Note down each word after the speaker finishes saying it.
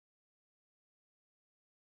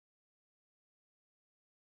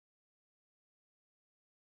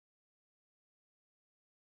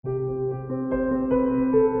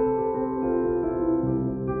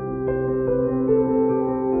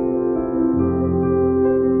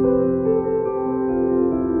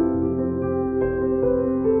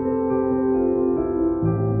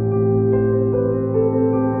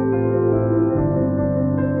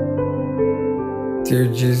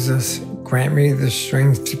Jesus, grant me the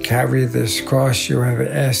strength to carry this cross you have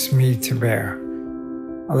asked me to bear.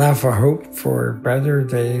 Allow for hope for better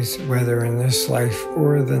days, whether in this life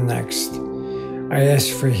or the next. I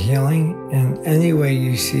ask for healing in any way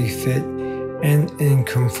you see fit and in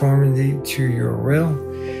conformity to your will.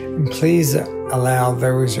 And please allow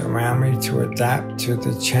those around me to adapt to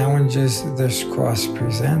the challenges this cross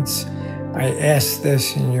presents. I ask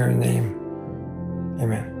this in your name.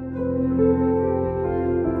 Amen.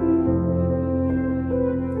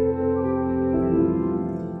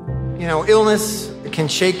 You know, illness can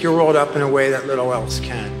shake your world up in a way that little else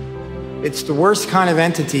can. It's the worst kind of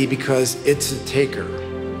entity because it's a taker.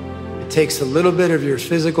 It takes a little bit of your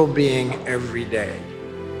physical being every day.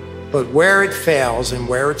 But where it fails and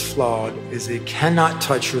where it's flawed is it cannot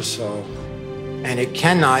touch your soul, and it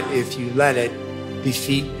cannot, if you let it,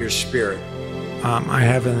 defeat your spirit. I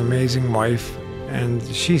have an amazing wife, and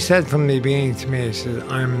she said from the beginning to me, she said,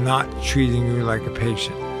 I'm not treating you like a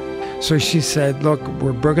patient. So she said, look,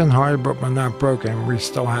 we're brokenhearted, but we're not broken. We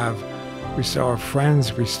still have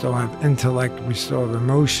friends, we still have intellect, we still have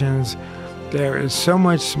emotions. There is so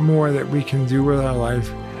much more that we can do with our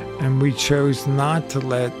life, and we chose not to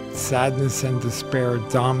let sadness and despair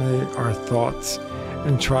dominate our thoughts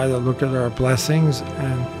and try to look at our blessings,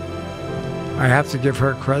 and I have to give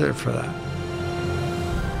her credit for that.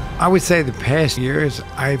 I would say the past years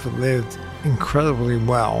I've lived incredibly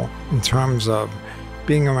well in terms of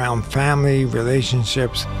being around family,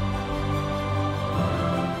 relationships.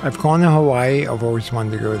 I've gone to Hawaii. I've always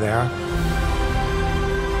wanted to go there.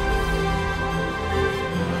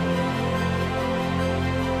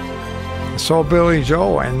 I saw Billy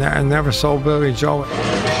Joel, and I never saw Billy Joel.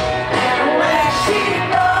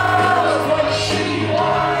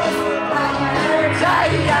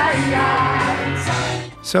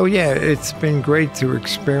 So yeah, it's been great to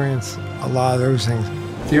experience a lot of those things.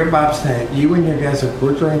 Dear Bob Sinnott, you and your guests are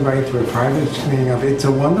cordially invited to a private screening of It's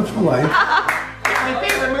a Wonderful Life. My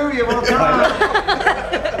favorite movie of all time.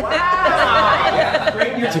 Wow!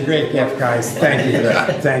 It's a great gift, guys. Thank you for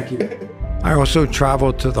that. Thank you. I also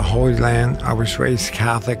traveled to the Holy Land. I was raised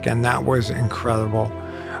Catholic, and that was incredible.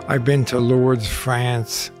 I've been to Lourdes,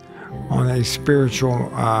 France, on a spiritual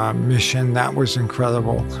mission. That was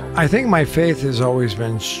incredible. I think my faith has always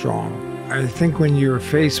been strong. I think when you're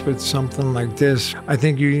faced with something like this, I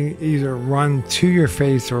think you either run to your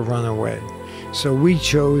faith or run away. So we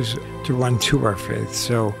chose to run to our faith.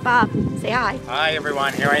 So Bob, say hi. Hi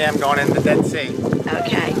everyone, here I am going in the Dead Sea.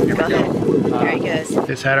 Okay, go ahead. Here he goes.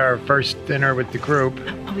 Just had our first dinner with the group.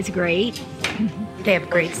 Oh, it's great. They have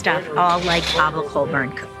great stuff. All like Abba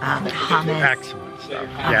Colburn, hummus. Excellent stuff.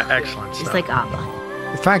 Yeah, excellent stuff. Just like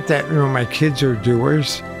Abba. The fact that my kids are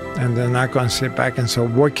doers, and they're not going to sit back and say,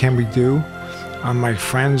 what can we do? My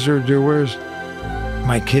friends are doers.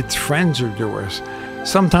 My kids' friends are doers.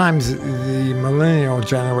 Sometimes the millennial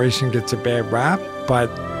generation gets a bad rap,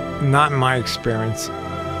 but not in my experience.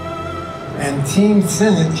 And Team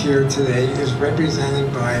Sinnott here today is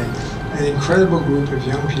represented by an incredible group of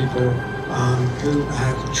young people who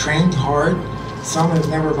have trained hard. Some have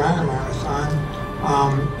never run a marathon.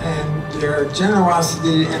 And their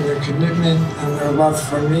generosity and their commitment and their love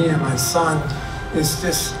for me and my son is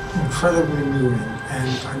just incredibly moving.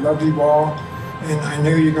 And I love you all, and I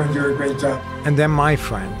know you're going to do a great job. And then my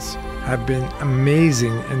friends have been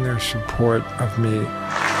amazing in their support of me.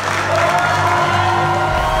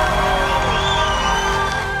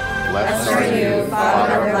 Blessed are you,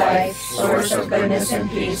 Father of life, source of goodness and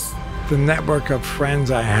peace. The network of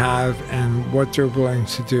friends I have and what they're willing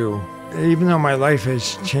to do. Even though my life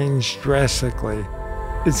has changed drastically,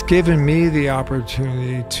 it's given me the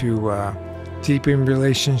opportunity to deepen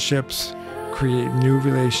relationships, create new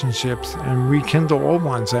relationships, and rekindle old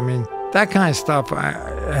ones. I mean, that kind of stuff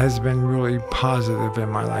has been really positive in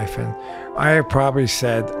my life. And I have probably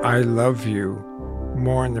said, I love you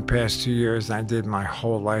more in the past 2 years than I did my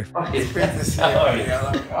whole life. It's great to see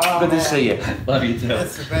you. Good to see you. Love you too.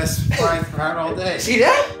 That's the best flying around all day. See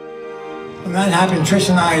that? When that happened, Trish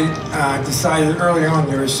and I decided early on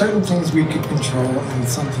there were certain things we could control and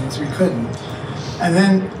some things we couldn't. And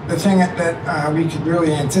then the thing that we could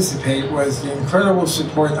really anticipate was the incredible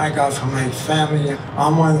support I got from my family.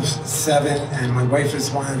 I'm one of 7 and my wife is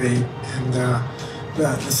one of 8. And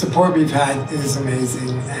the support we've had is amazing,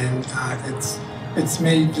 and it's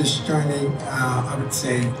made this journey, I would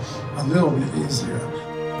say, a little bit easier.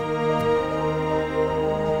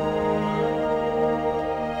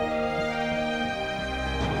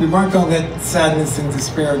 We weren't going to let sadness and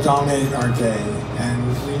despair dominate our day,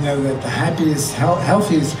 and we know that the happiest,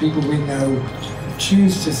 healthiest people we know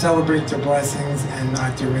choose to celebrate their blessings and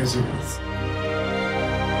not their miseries.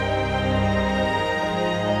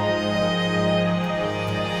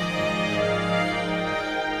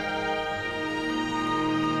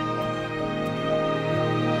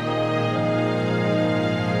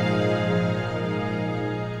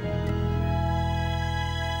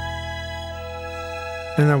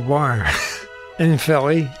 In a bar in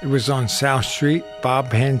Philly. It was on South Street,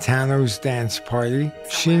 Bob Pantano's dance party.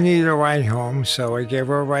 She needed a ride home, so I gave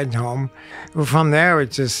her a ride home. Well, from there,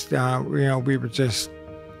 it just, we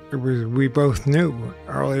both knew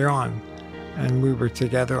early on, and we were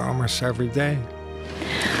together almost every day.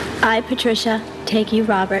 I, Patricia, take you,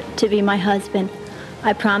 Robert, to be my husband.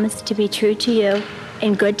 I promise to be true to you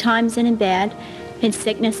in good times and in bad, in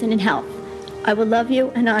sickness and in health. I will love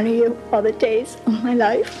you and honor you all the days of my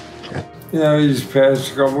life. You know, these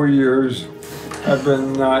past couple of years have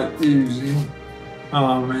been not easy,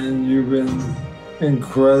 and you've been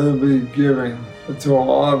incredibly giving to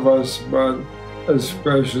all of us, but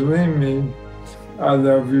especially me. I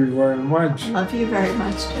love you very much. Love you very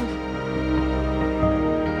much, too.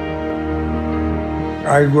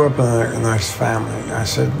 I grew up in a nice family. I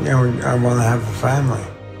said, you know, I want to have a family.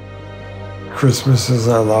 Christmases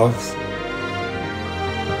I loved.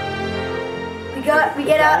 We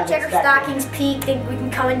get up, check our stockings, peek, think we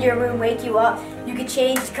can come into your room, wake you up. You can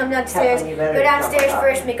change, come downstairs, go downstairs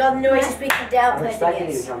first, make all the noises, we come down, play the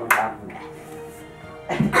games.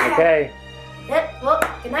 Okay. Yep, well,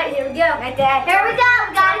 good night, here we go. Night, Dad. Here we go,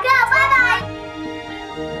 we gotta go, bye-bye.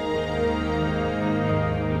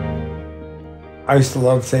 I used to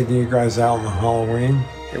love taking you guys out on Halloween.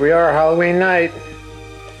 Here we are, Halloween night.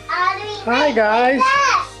 Hi, guys.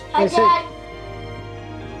 Hi, Dad.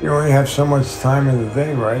 You only have so much time in the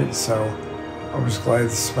day, right? So I was glad to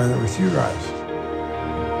spend it with you guys.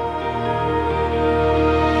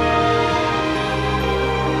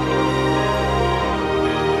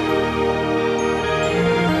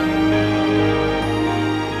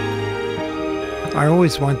 I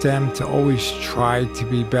always want them to always try to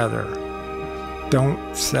be better.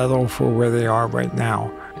 Don't settle for where they are right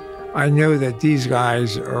now. I know that these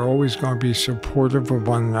guys are always going to be supportive of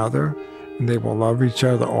one another. They will love each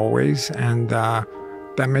other always, and that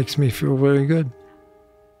makes me feel very good.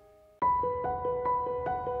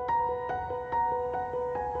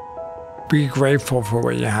 Be grateful for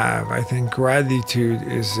what you have. I think gratitude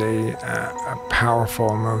is a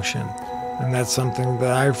powerful emotion, and that's something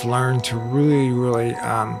that I've learned to really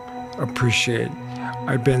appreciate.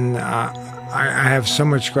 I have so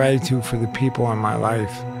much gratitude for the people in my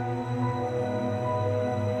life.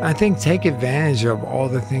 I think take advantage of all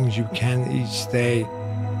the things you can each day.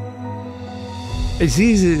 It's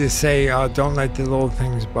easy to say, oh, don't let the little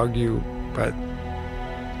things bug you, but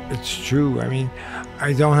it's true. I mean,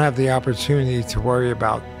 I don't have the opportunity to worry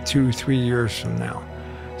about 2-3 years from now.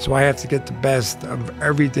 So I have to get the best of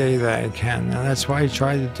every day that I can, and that's what I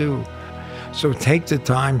try to do. So take the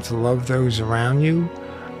time to love those around you,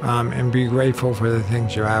 and be grateful for the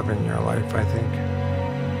things you have in your life, I think.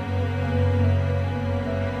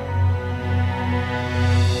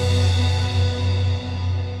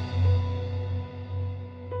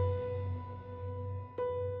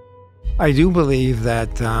 I do believe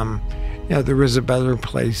that there is a better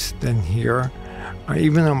place than here,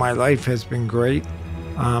 even though my life has been great,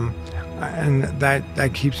 and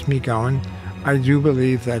that keeps me going. I do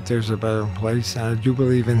believe that there's a better place, and I do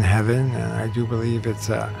believe in heaven, and I do believe it's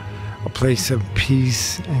a place of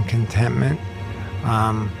peace and contentment,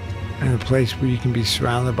 and a place where you can be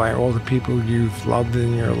surrounded by all the people you've loved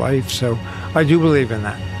in your life. So I do believe in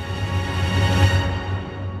that.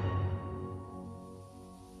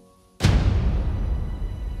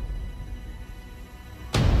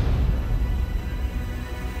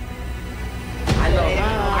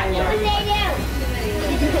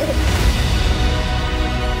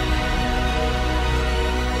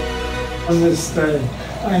 On this day,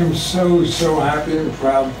 I am so happy and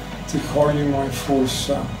proud to call you my fourth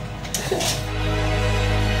son. It's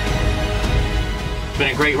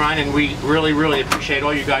been a great run, and we really appreciate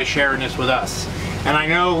all you guys sharing this with us. And I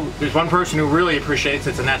know there's one person who really appreciates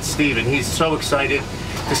it, and that's Steven. He's so excited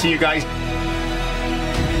to see you guys.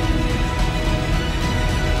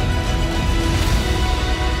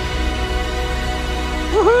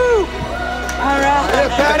 Woohoo! All right. Hey,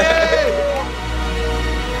 Patty!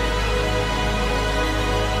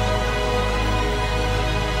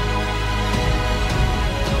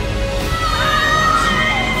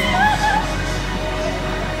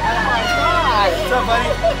 What's up,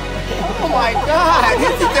 buddy? Oh my God,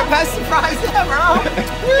 this is the best surprise ever!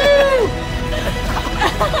 Woo!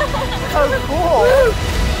 So cool!